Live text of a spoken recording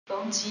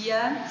Bom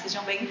dia,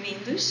 sejam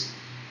bem-vindos.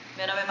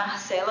 Meu nome é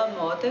Marcela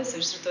Mota, sou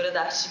instrutora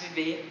da Arte de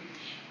Viver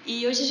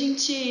e hoje a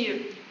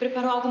gente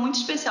preparou algo muito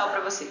especial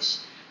para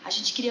vocês. A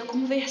gente queria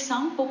conversar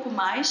um pouco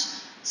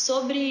mais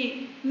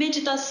sobre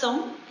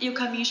meditação e o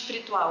caminho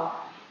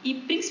espiritual e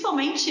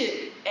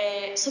principalmente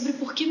sobre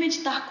por que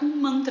meditar com um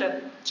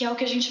mantra, que é o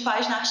que a gente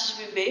faz na Arte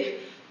de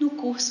Viver no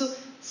curso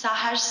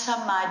Sahaj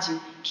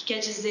Samadhi, que quer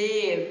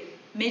dizer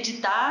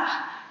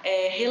meditar,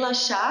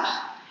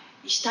 relaxar,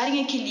 estar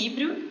em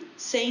equilíbrio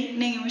sem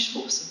nenhum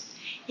esforço.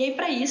 E aí,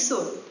 para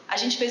isso, a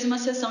gente fez uma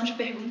sessão de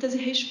perguntas e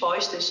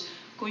respostas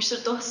com o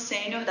instrutor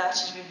sênior da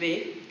Arte de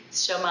Viver, que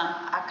se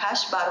chama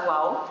Akash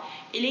Barwal.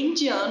 Ele é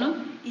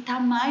indiano e está há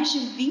mais de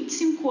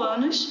 25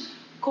 anos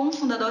como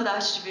fundador da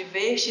Arte de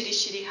Viver,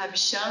 Sri Ravi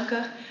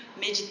Shankar,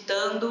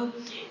 meditando.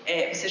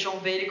 Vocês vão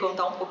ver ele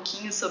contar um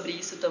pouquinho sobre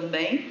isso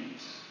também.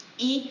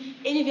 E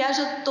ele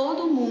viaja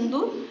todo o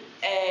mundo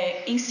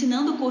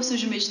ensinando cursos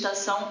de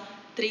meditação,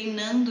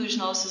 treinando os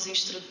nossos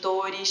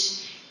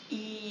instrutores.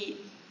 E,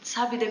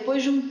 sabe,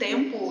 depois de um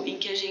tempo em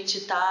que a gente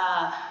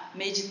está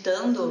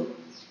meditando,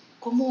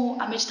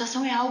 como a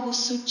meditação é algo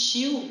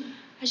sutil,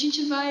 a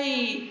gente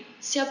vai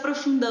se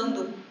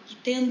aprofundando e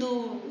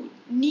tendo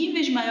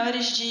níveis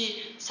maiores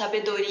de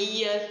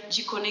sabedoria,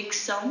 de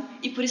conexão,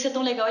 e por isso é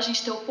tão legal a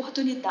gente ter a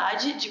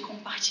oportunidade de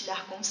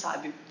compartilhar com o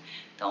sábio.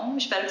 Então,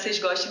 espero que vocês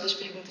gostem das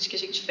perguntas que a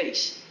gente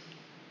fez.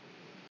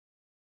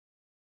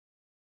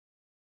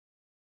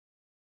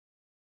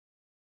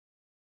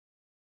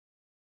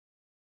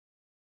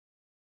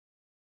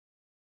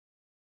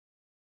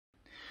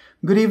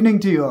 Good evening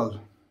to you all.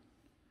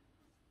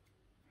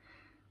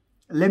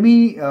 Let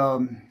me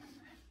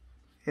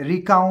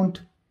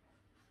recount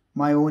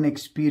my own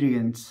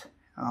experience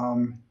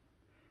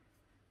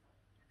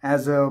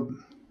as a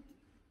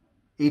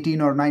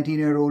 18 or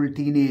 19-year-old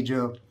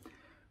teenager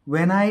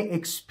when I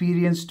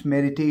experienced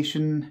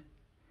meditation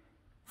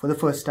for the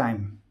first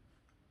time.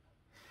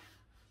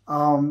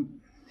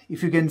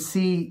 If you can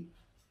see,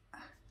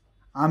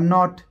 I'm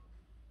not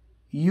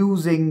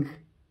using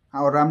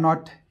or I'm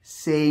not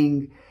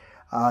saying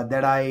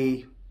that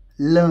I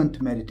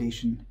learnt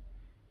meditation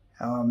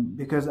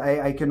because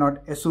I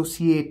cannot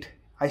associate.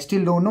 I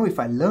still don't know if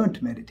I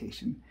learnt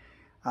meditation.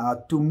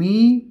 To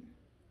me,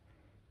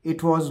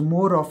 it was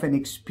more of an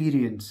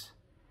experience,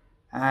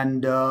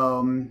 and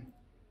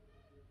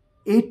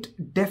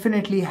it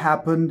definitely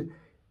happened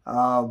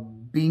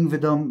being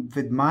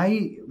with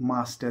my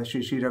master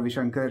Sri Ravi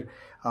Shankar,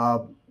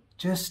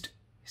 just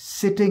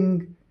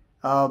sitting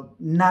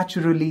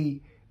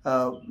naturally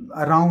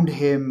around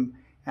him,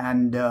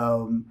 and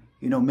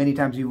many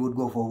times we would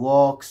go for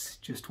walks,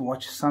 just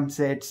watch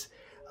sunsets,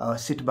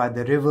 sit by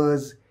the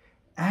rivers,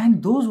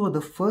 and those were the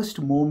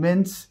first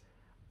moments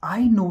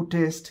I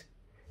noticed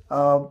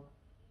my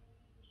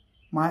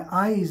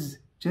eyes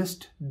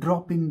just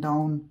dropping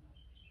down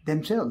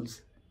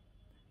themselves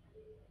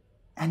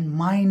and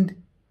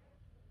mind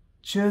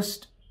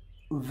just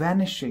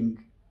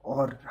vanishing,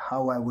 or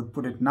how I would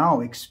put it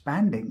now,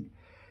 expanding,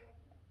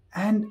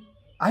 and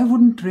I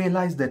wouldn't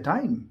realize the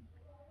time.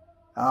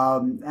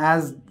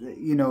 As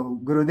you know,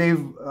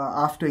 Gurudev,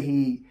 after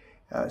he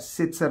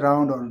sits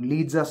around or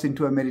leads us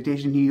into a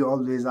meditation, he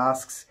always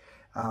asks,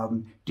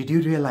 did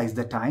you realize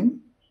the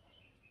time?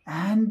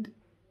 And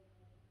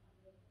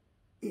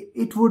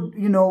it would,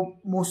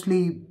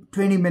 mostly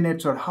 20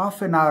 minutes or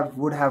half an hour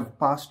would have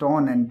passed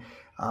on, and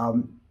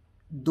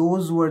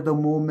those were the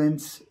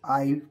moments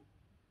I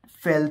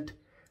felt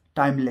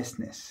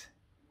timelessness.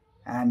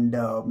 And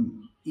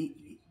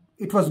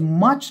it was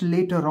much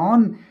later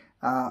on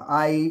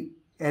I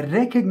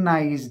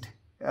recognized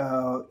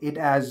it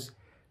as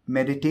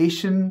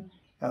meditation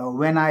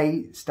when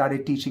I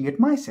started teaching it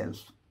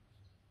myself.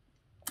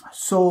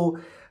 So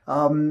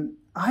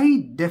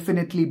I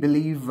definitely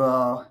believe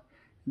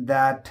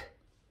that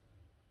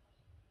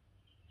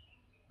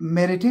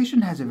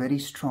meditation has a very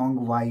strong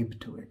vibe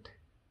to it.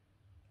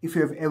 If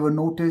you have ever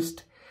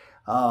noticed,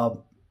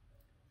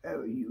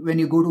 when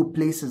you go to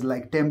places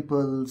like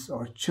temples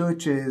or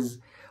churches,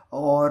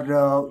 or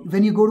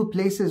when you go to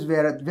places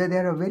where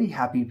there are very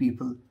happy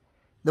people,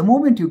 the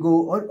moment you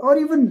go, or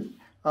even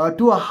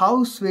to a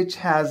house which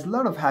has a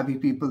lot of happy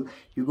people,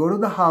 you go to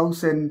the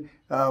house and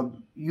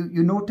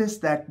you notice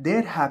that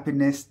their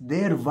happiness,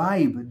 their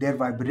vibe, their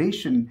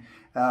vibration,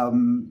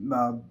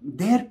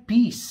 their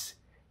peace,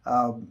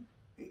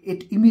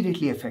 it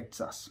immediately affects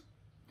us.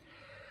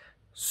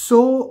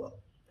 So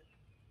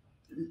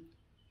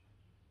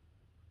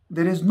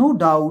there is no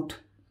doubt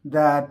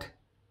that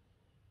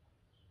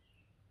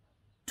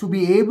to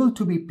be able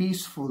to be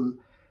peaceful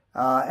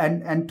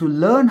and to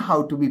learn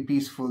how to be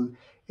peaceful,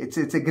 it's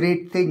a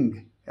great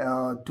thing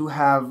to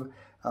have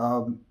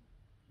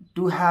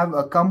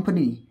a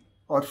company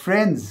or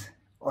friends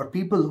or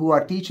people who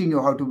are teaching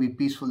you how to be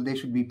peaceful. They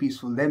should be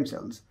peaceful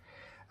themselves.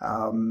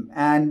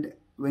 And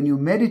when you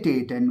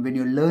meditate and when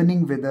you're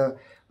learning with a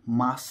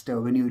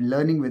master, when you're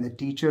learning with a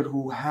teacher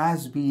who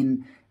has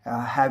been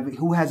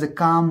who has a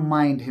calm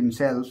mind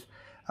himself,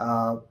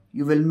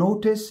 you will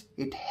notice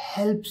it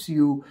helps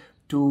you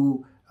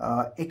to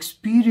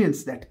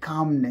experience that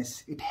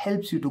calmness. It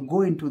helps you to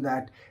go into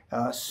that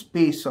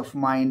space of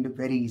mind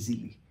very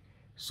easily.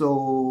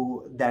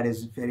 So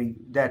that's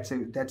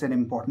an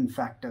important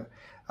factor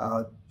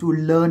to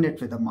learn it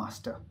with a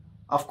master.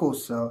 Of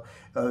course,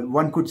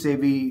 one could say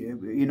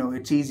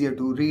it's easier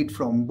to read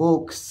from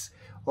books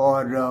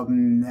or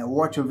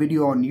watch a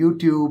video on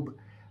YouTube.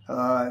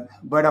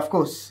 But of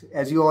course,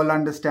 as you all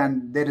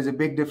understand, there is a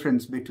big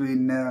difference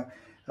between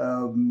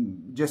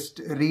just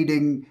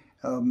reading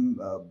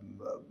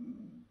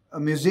a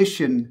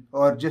musician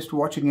or just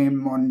watching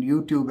him on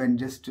YouTube and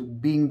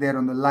just being there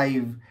on the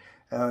live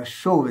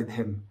show with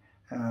him,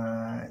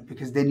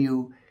 because then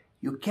you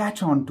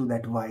catch on to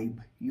that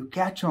vibe, you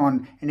catch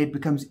on, and it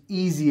becomes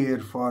easier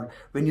for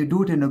when you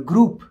do it in a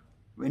group,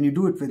 when you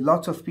do it with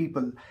lots of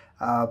people,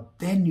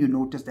 then you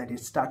notice that it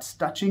starts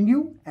touching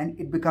you and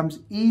it becomes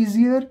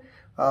easier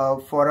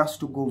for us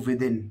to go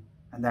within,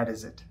 and that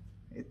is it.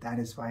 That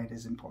is why it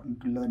is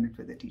important to learn it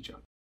with a teacher.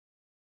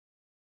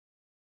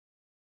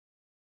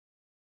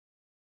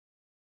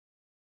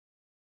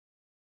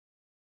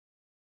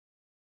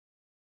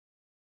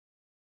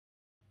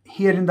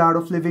 Here in the Art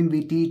of Living,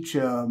 we teach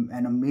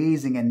an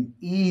amazing and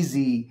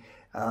easy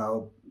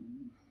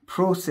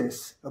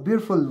process, a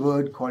beautiful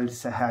word called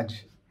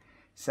Sahaj.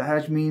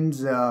 Sahaj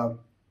means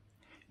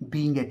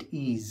being at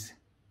ease,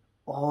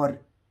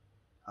 or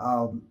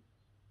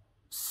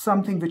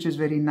something which is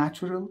very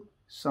natural,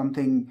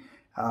 something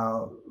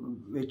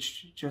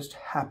which just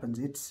happens.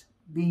 It's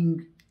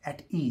being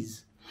at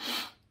ease.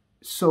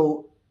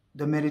 So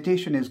the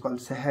meditation is called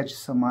Sahaj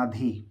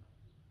Samadhi,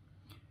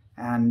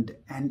 and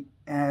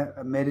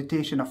a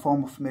meditation, a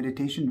form of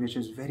meditation which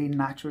is very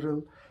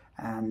natural,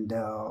 and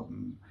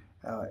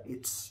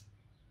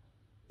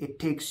it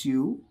takes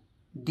you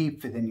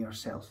deep within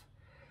yourself.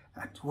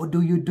 And what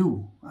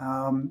do?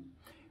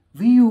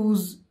 We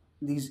use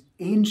these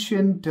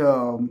ancient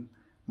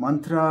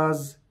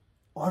mantras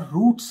or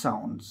root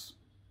sounds.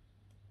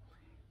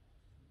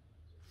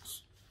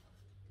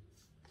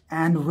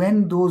 And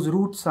when those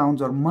root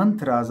sounds or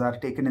mantras are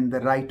taken in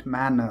the right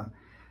manner,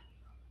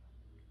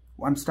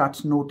 one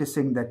starts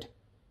noticing that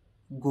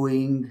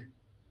going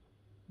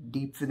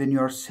deep within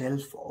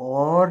yourself,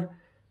 or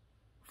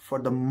for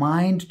the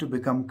mind to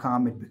become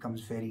calm, it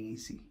becomes very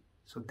easy.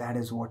 So that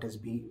is what is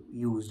being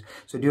used.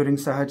 So during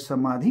Sahaj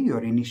Samadhi, you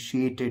are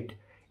initiated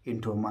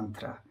into a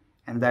mantra.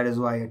 And that is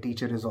why a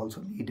teacher is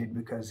also needed,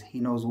 because he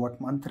knows what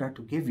mantra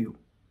to give you,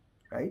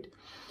 right?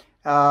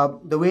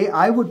 The way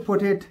I would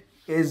put it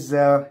is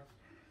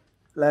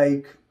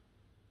like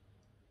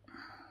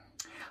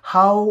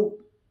how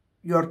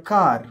your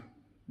car,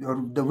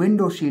 the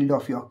window shield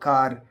of your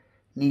car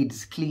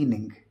needs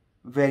cleaning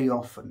very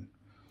often.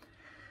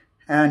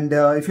 And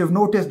if you've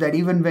noticed that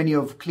even when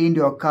you've cleaned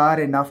your car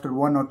and after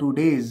 1 or 2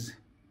 days,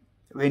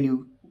 when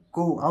you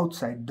go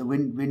outside, the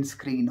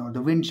windscreen or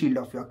the windshield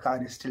of your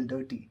car is still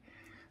dirty.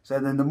 So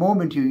then the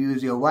moment you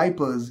use your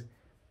wipers,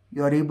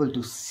 you are able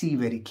to see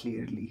very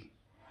clearly.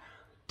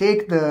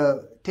 Take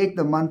the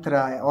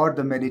mantra or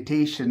the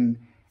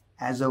meditation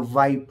as a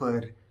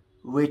wiper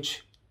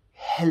which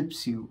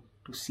helps you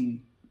to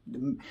see.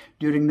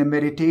 During the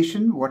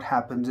meditation, what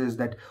happens is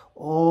that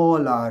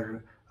all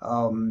our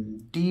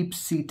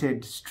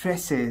deep-seated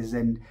stresses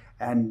and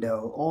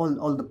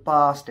all the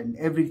past and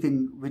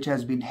everything which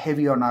has been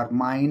heavy on our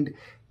mind,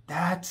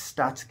 that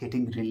starts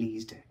getting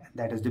released, and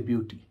that is the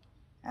beauty.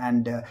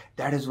 And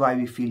that is why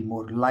we feel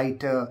more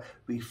lighter,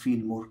 we feel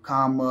more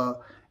calmer,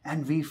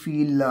 and we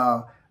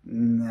feel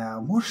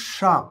more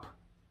sharp.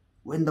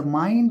 When the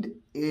mind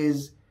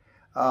is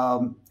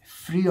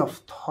free of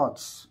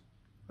thoughts,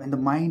 when the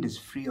mind is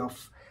free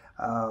of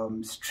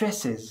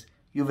stresses,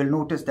 you will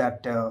notice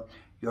that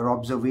your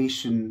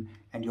observation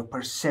and your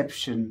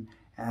perception,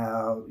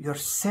 your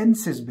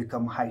senses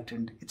become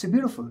heightened. It's a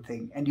beautiful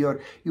thing, and you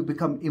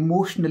become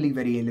emotionally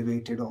very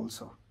elevated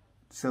also.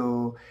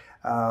 So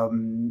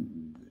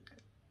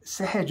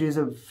Sahaj is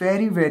a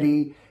very,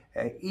 very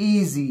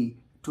easy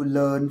to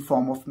learn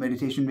form of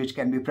meditation which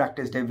can be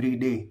practiced every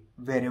day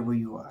wherever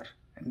you are,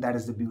 and that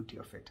is the beauty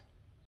of it.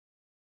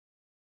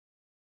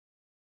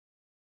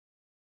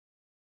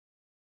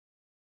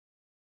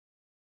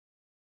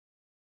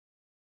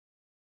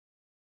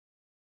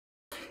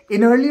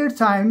 In earlier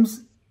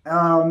times,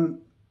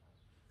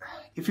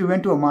 if you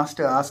went to a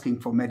master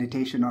asking for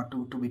meditation or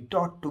to be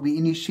taught, to be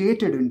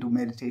initiated into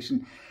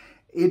meditation,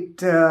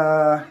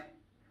 the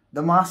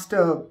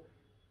master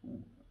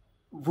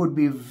would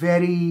be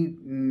very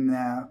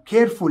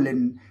careful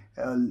in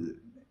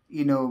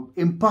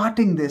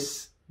imparting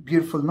this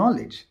beautiful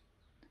knowledge,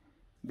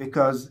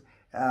 because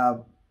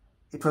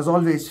it was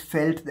always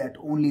felt that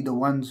only the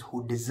ones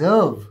who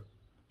deserve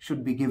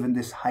should be given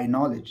this high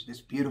knowledge, this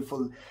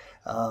beautiful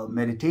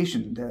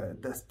meditation,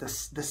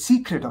 the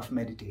secret of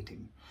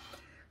meditating.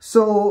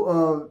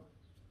 So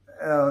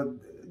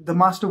the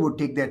master would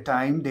take their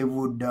time. They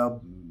would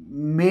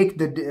make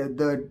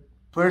the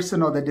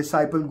person or the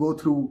disciple go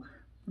through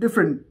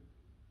different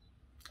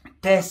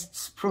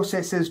tests,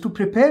 processes to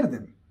prepare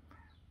them.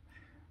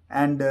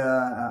 And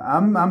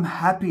I'm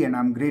happy and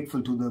I'm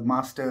grateful to the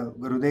Master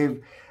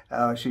Gurudev,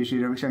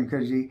 Sri Ravi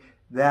Shankar ji,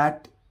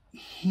 that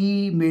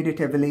he made it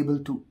available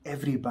to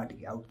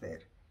everybody out there,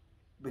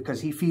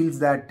 because he feels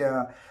that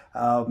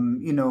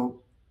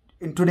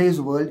in today's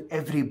world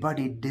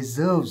everybody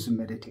deserves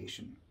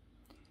meditation.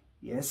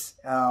 Yes,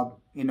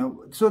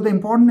 so the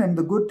important and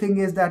the good thing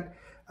is that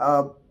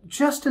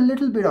just a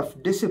little bit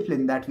of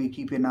discipline that we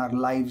keep in our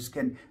lives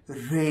can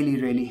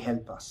really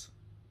help us.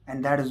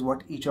 And that is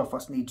what each of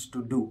us needs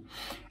to do.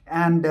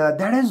 And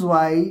that is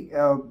why,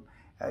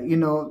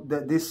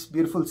 this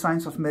beautiful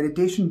science of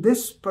meditation,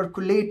 this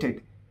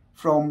percolated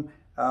from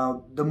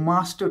the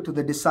master to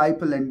the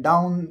disciple and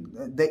down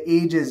the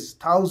ages,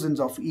 thousands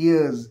of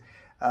years,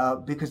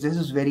 because this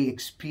is very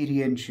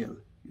experiential.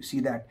 You see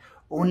that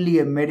only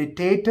a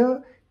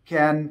meditator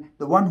can,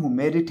 the one who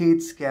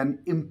meditates can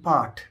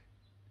impart,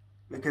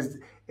 because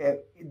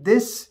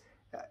this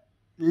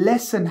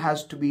lesson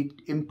has to be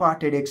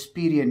imparted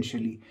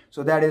experientially.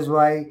 So that is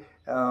why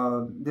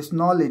this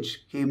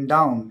knowledge came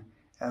down,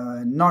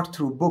 not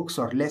through books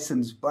or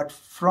lessons, but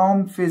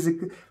from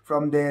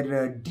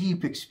their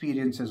deep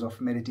experiences of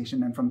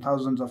meditation, and from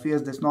thousands of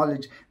years, this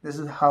knowledge, this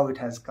is how it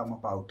has come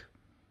about.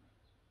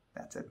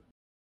 That's it.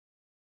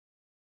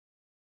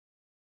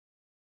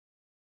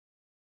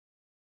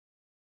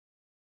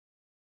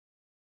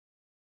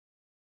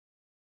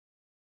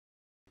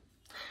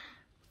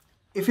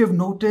 If you've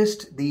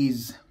noticed,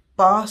 these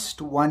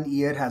past 1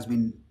 year has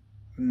been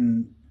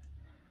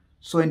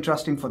so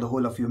interesting for the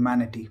whole of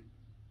humanity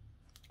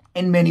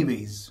in many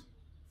ways.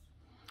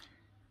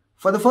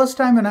 For the first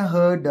time, when I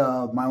heard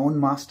my own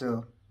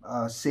master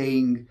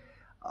saying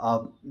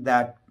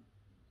that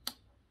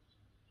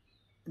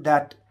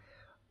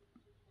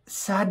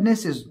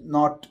sadness is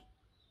not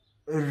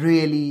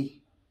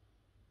really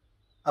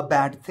a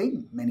bad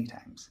thing many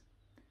times,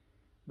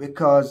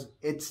 because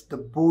it's the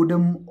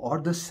boredom or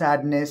the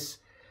sadness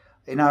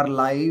in our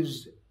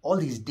lives, all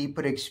these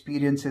deeper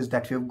experiences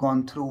that we have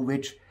gone through,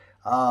 which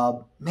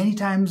many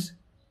times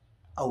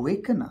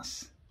awaken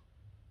us.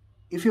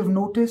 If you've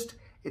noticed,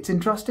 it's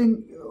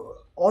interesting,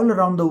 all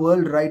around the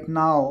world right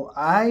now,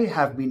 I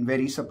have been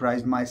very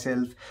surprised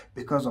myself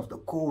because of the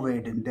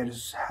COVID, and there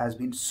has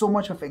been so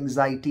much of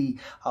anxiety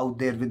out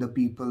there with the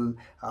people,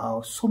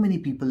 so many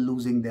people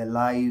losing their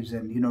lives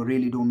and,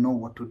 really don't know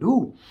what to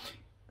do.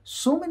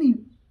 So many,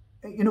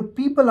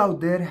 people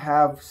out there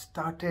have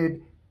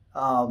started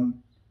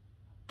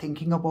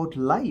thinking about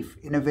life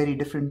in a very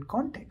different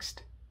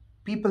context.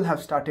 People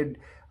have started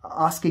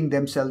asking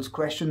themselves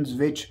questions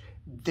which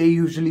they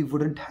usually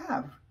wouldn't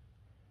have.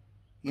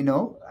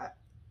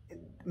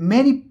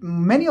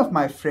 Many of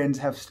my friends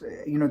have,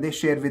 they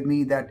share with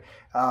me that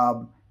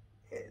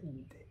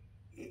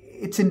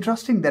it's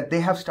interesting that they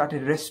have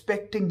started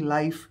respecting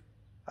life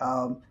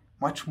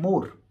much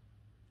more.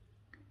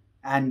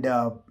 And,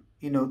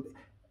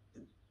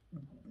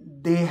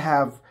 they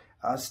have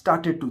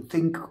started to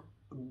think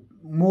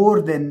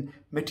more than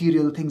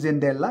material things in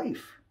their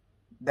life.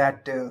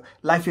 That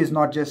life is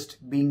not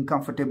just being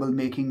comfortable,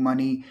 making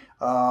money,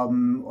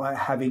 or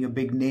having a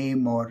big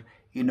name, or,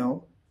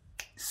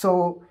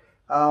 So,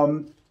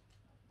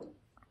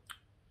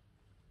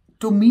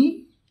 to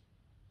me,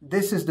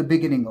 this is the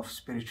beginning of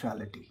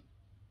spirituality.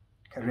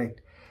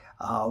 Correct.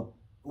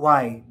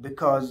 Why?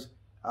 Because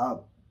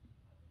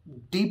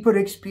deeper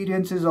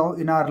experiences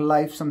in our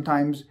life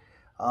sometimes,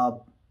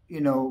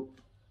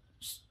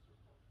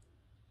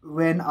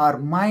 when our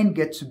mind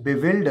gets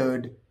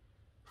bewildered,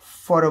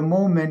 for a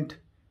moment,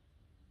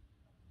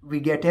 we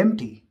get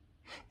empty.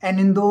 And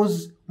in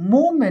those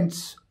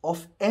moments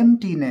of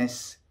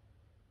emptiness,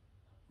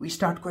 we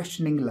start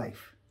questioning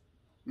life.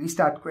 We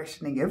start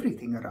questioning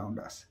everything around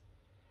us.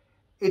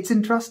 It's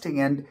interesting,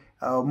 and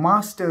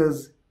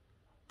masters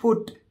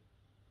put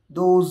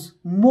those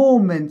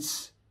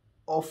moments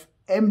of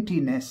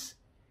emptiness,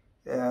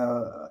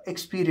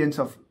 experience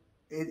of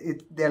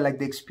it, they're like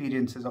the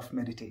experiences of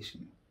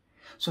meditation.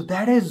 So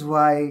that is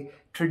why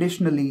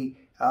traditionally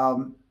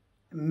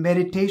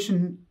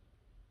meditation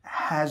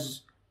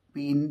has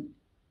been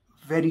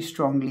very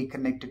strongly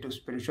connected to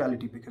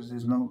spirituality, because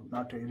there's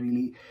not a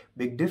really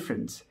big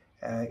difference.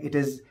 It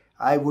is,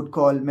 I would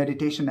call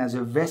meditation as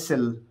a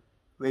vessel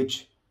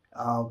which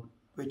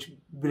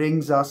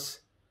brings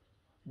us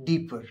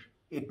deeper.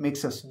 It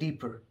makes us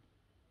deeper.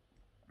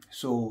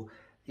 So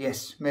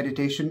yes,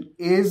 meditation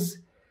is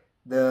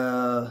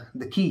the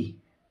key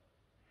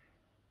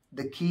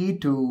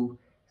to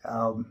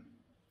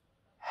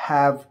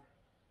have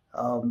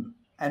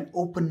an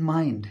open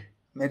mind.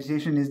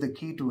 Meditation is the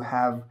key to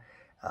have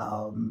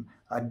a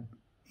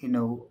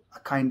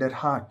kinder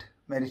heart.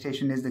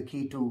 Meditation is the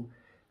key to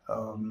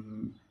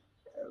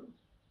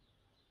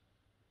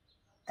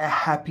a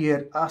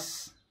happier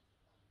us,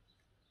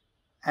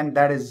 and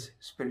that is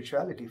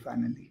spirituality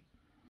finally.